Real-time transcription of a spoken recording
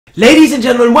Ladies and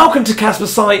gentlemen, welcome to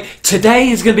Caspersight. Today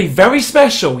is going to be very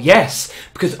special, yes,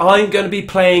 because I'm going to be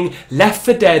playing Left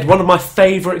 4 Dead, one of my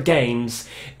favourite games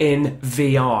in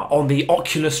VR, on the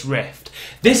Oculus Rift.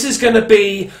 This is going to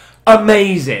be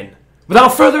amazing.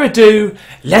 Without further ado,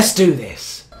 let's do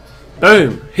this.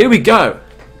 Boom, here we go.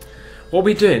 What are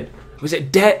we doing? What was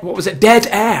it? Dead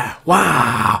Air.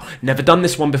 Wow, never done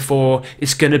this one before.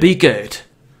 It's going to be good.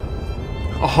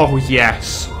 Oh,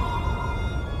 yes.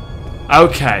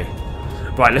 Okay,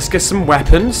 right, let's get some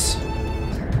weapons.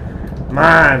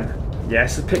 Man,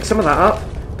 yes, pick some of that up.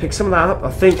 Pick some of that up.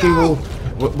 I think we will.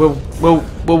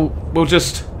 We'll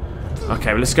just.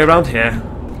 Okay, well, let's go around here.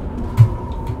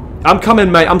 I'm coming,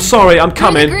 mate. I'm sorry. I'm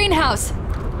coming. Through the greenhouse.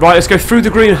 Right, let's go through the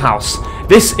greenhouse.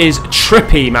 This is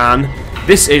trippy, man.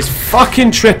 This is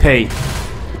fucking trippy.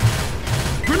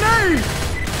 Grenade!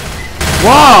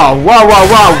 Wow! Wow! Wow!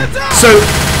 Wow! So.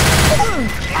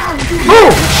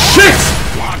 Oh shit!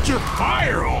 Watch your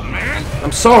fire, old man!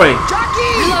 I'm sorry.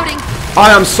 Reloading.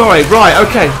 I am sorry. Right,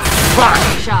 okay. Fuck.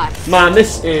 Shot. Man,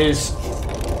 this is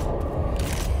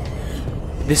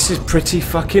pretty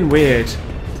fucking weird.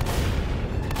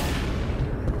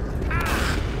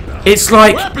 It's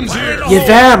like you're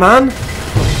there, man.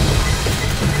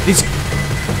 These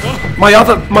my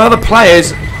other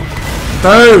players.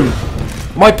 Boom.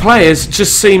 My players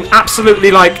just seem absolutely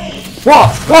like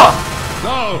what? What?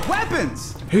 No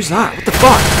weapons! Who's that? What the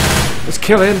fuck? Let's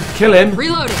kill him. Kill him.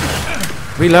 Reloading.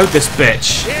 Reload this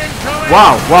bitch.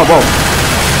 Wow, wow, whoa.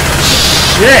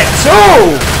 Shit!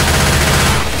 Oh!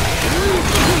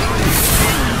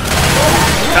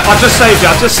 I just saved you,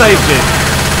 I just saved you.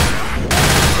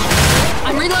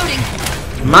 I'm reloading.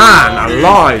 Man,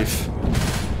 alive.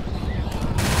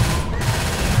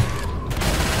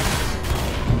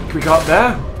 Can we go up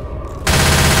there?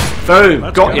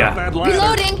 Boom, got ya.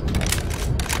 Reloading.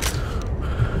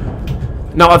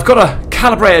 Now I've got to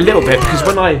calibrate a little bit because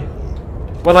when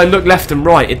I look left and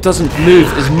right, it doesn't move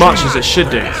as much as it should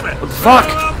do. What the fuck?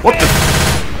 What the?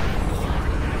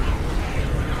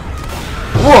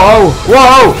 Whoa!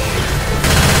 Whoa!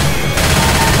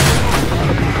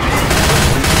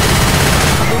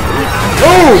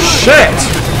 Oh shit!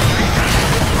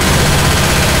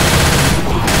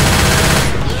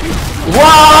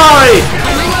 Why?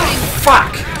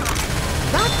 Fuck!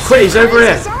 Quick, he's over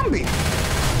here.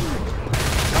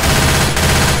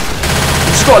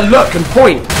 Just gotta look and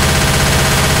point.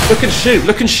 Look and shoot.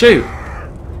 Look and shoot.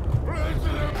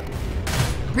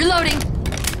 Reloading.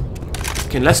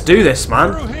 Okay, let's do this,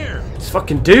 man. Let's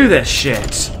fucking do this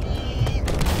shit.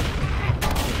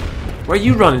 Where are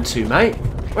you running to, mate?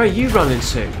 Where are you running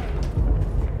to?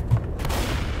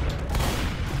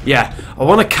 Yeah, I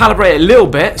want to calibrate it a little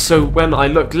bit so when I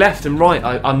look left and right,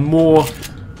 I'm more.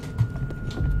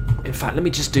 In fact, let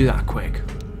me just do that quick.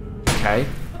 Okay.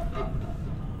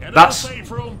 That's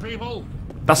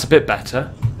a bit better.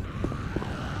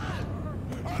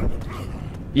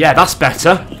 Yeah, that's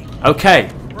better. Okay.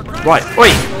 Right.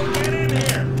 Oi.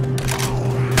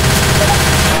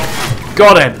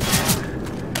 Got him.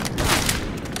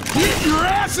 Get your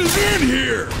asses in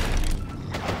here!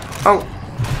 Oh.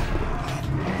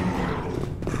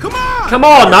 Come on! Come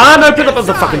on, man! Open up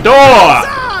the fucking door!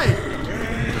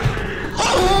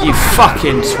 You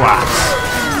fucking twats.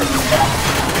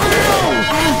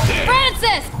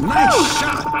 Nice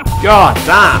shot! God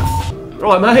damn!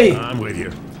 Right, mate. I'm with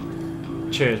you.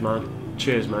 Cheers, man.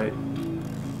 Cheers, mate.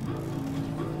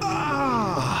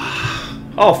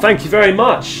 Oh, thank you very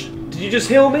much. Did you just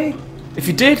heal me? If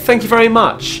you did, thank you very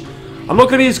much. I'm not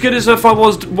going to be as good as if I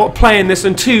was playing this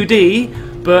in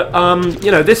 2D, but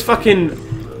you know, this fucking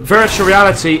virtual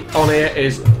reality on here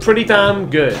is pretty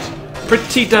damn good.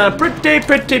 Pretty damn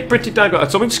good.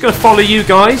 So I'm just going to follow you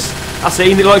guys. That's it.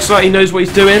 He looks like he knows what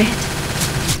he's doing.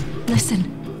 Listen,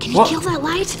 can you kill that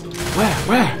light?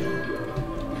 Where?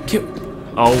 Kill.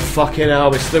 Oh, fucking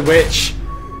hell, it's the witch.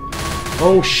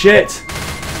 Oh, shit.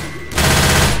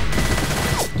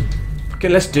 Okay,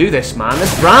 let's do this, man.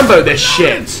 Let's Rambo this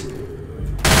shit.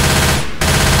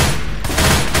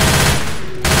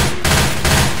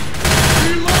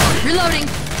 Reloading.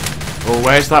 Oh,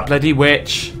 where's that bloody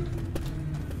witch?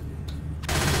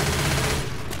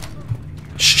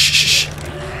 Shh.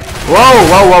 Whoa.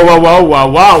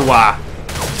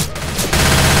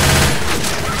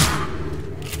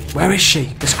 Where is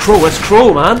she? It's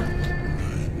cruel, man.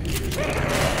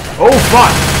 Oh,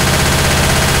 fuck.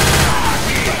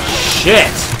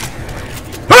 Shit.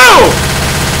 Oh!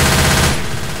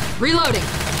 Reloading.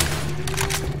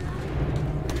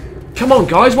 Come on,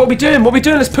 guys. What are we doing?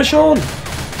 Let's push on.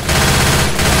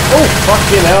 Oh,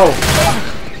 fucking hell.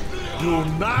 Do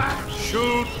not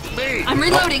shoot me! I'm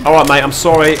reloading. Alright, mate, I'm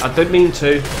sorry. I didn't mean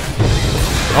to.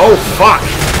 Oh, fuck.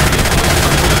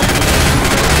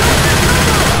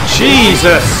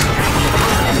 Jesus.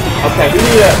 Okay,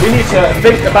 we need to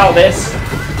think about this.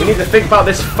 We need to think about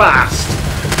this fast.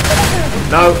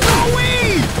 No.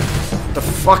 The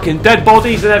fucking dead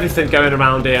bodies and everything going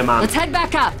around here, man. Let's head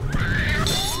back up.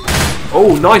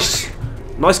 Oh, nice.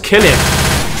 Nice killing.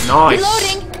 Nice.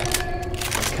 Reloading.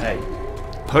 Okay.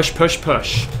 Push, push,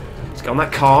 push. Let's get on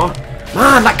that car.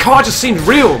 Man, that car just seemed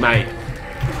real, mate.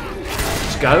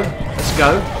 Let's go. Let's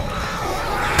go.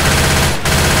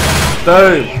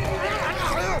 Boom.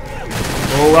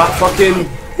 Oh, that fucking...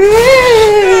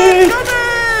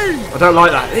 I don't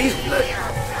like that.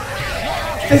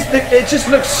 It just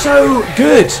looks so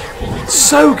good.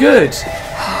 So good.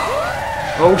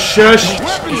 Oh, shush.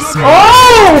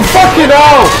 Oh, fucking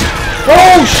hell.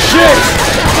 Oh, shit.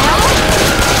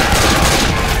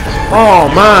 Oh,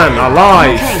 man,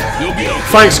 alive.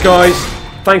 Thanks, guys.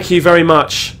 Thank you very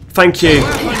much. Thank you.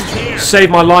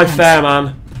 Saved my life there,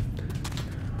 man.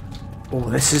 Oh,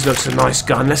 looks a nice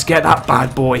gun. Let's get that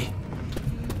bad boy.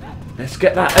 Let's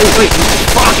get that. Hey, wait,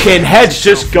 fucking head's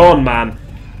just gone, man.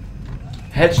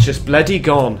 Head's just bloody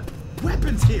gone.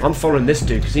 I'm following this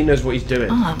dude because he knows what he's doing.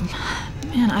 Man,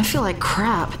 I feel like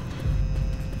crap.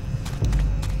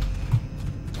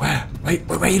 Where? Wait,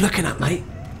 where are you looking at, mate?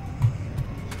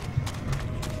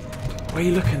 Where are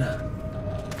you looking at?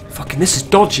 Fucking, this is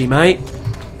dodgy, mate.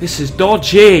 This is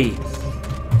dodgy.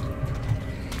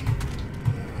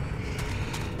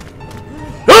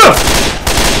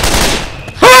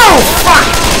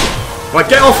 Right,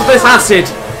 get off of this acid!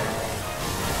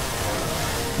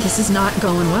 This is not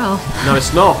going well. No,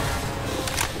 it's not.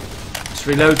 Let's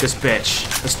reload this bitch.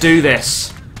 Let's do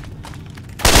this.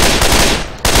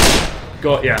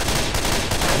 Got ya.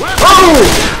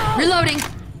 Oh! Reloading.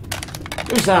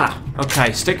 Who's that?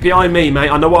 Okay, stick behind me, mate.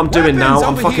 I know what I'm doing now.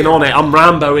 I'm fucking on it. I'm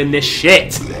Rambo in this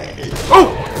shit.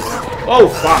 Oh! Oh,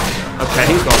 fuck. Okay,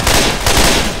 he's gone.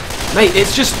 Mate, it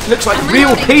just looks like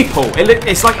real people.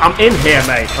 It's like I'm in here,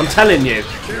 mate. I'm telling you.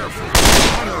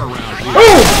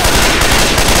 Oh!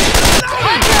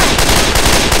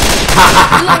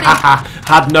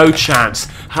 Had no chance.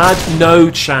 Had no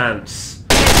chance.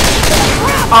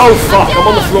 Oh, fuck. I'm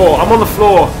on the floor. I'm on the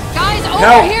floor. Guys, over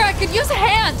Help. here. I could use a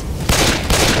hand.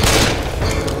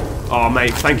 Oh,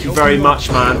 mate, thank you very much,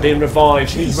 man. Being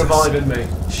revived. Who's reviving me?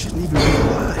 Shouldn't even be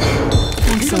alive.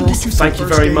 Thanks, Lewis. Thank you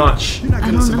very much. You're not I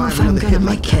gonna don't know survive if I'm another gonna hit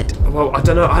like make it. Well, I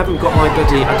don't know. I haven't got my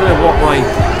bloody... I don't know what my...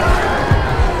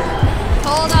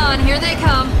 Hold on, here they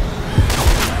come.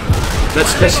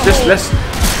 Let's... Fire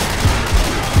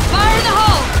in the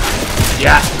hole.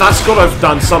 Yeah, that's got to have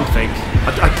done something. I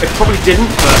probably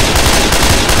didn't, but...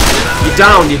 You're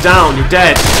down, you're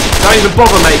dead. Don't even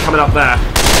bother, mate, coming up there.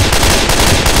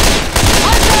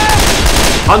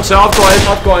 Hunter,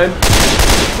 I've got him.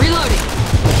 Reloading.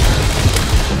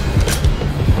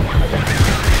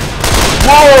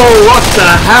 Whoa, what the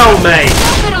hell, mate?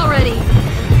 Stop it already.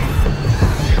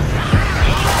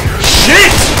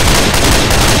 Shit!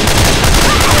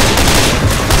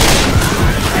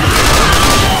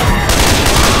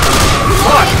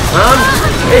 Fuck, man.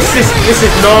 This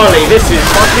is gnarly. This is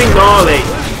fucking gnarly.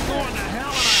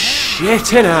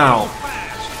 Shitting out.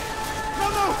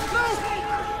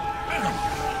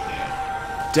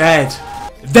 Dead.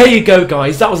 There you go,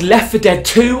 guys. That was Left 4 Dead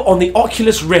 2 on the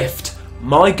Oculus Rift.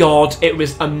 My god, it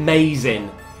was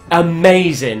amazing.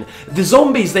 Amazing. The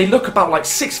zombies, they look about like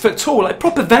 6 foot tall, like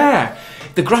proper there.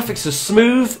 The graphics are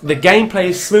smooth. The gameplay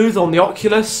is smooth on the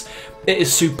Oculus. It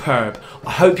is superb.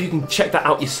 I hope you can check that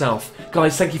out yourself.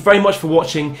 Guys, thank you very much for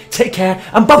watching. Take care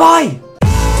and bye-bye.